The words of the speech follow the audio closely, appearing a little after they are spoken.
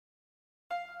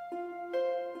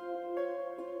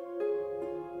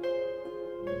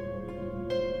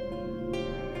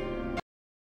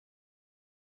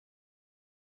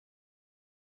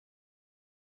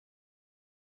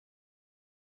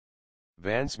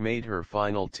Vance made her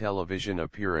final television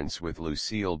appearance with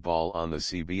Lucille Ball on the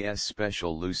CBS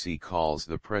special Lucy Calls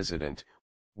the President,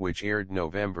 which aired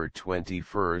November 21,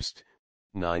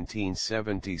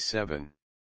 1977.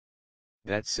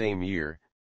 That same year,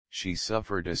 she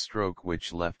suffered a stroke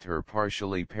which left her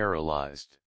partially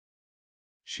paralyzed.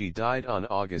 She died on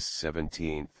August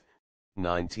 17,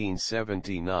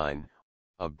 1979,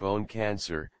 of bone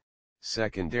cancer,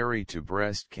 secondary to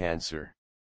breast cancer.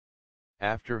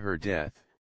 After her death,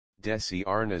 Desi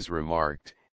Arnaz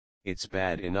remarked, "It's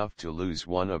bad enough to lose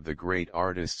one of the great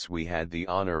artists we had the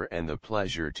honor and the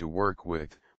pleasure to work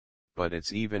with, but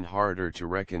it's even harder to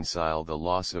reconcile the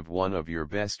loss of one of your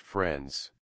best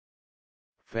friends."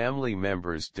 Family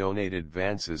members donated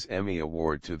Vance's Emmy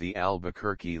Award to the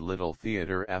Albuquerque Little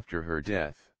Theater after her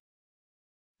death.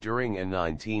 During a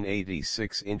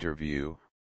 1986 interview,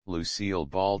 Lucille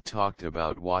Ball talked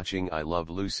about watching I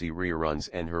Love Lucy reruns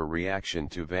and her reaction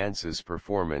to Vance's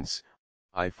performance.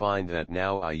 "I find that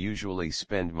now I usually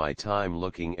spend my time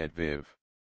looking at Viv.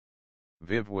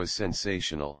 Viv was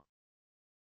sensational.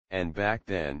 And back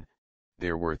then,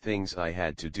 there were things I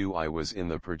had to do. I was in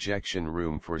the projection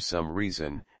room for some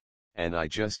reason, and I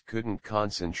just couldn't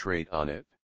concentrate on it.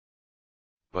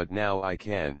 But now I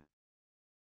can.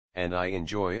 And I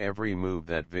enjoy every move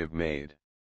that Viv made.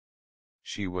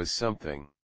 She was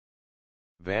something."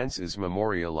 Vance is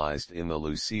memorialized in the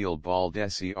Lucille Ball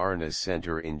Desi Arnaz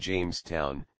Center in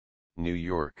Jamestown, New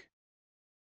York.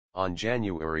 On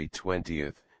January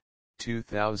 20,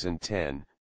 2010,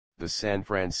 the San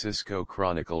Francisco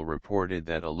Chronicle reported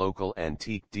that a local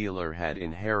antique dealer had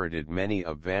inherited many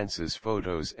of Vance's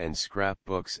photos and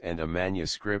scrapbooks and a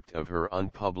manuscript of her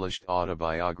unpublished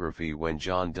autobiography when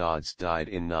John Dodds died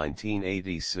in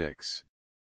 1986.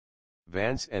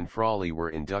 Vance and Frawley were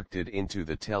inducted into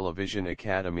the Television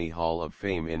Academy Hall of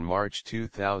Fame in March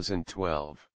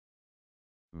 2012.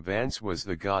 Vance was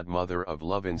the godmother of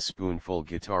Lovin' Spoonful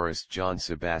guitarist John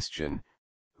Sebastian,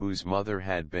 whose mother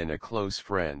had been a close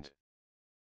friend.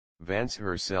 Vance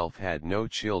herself had no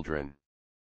children.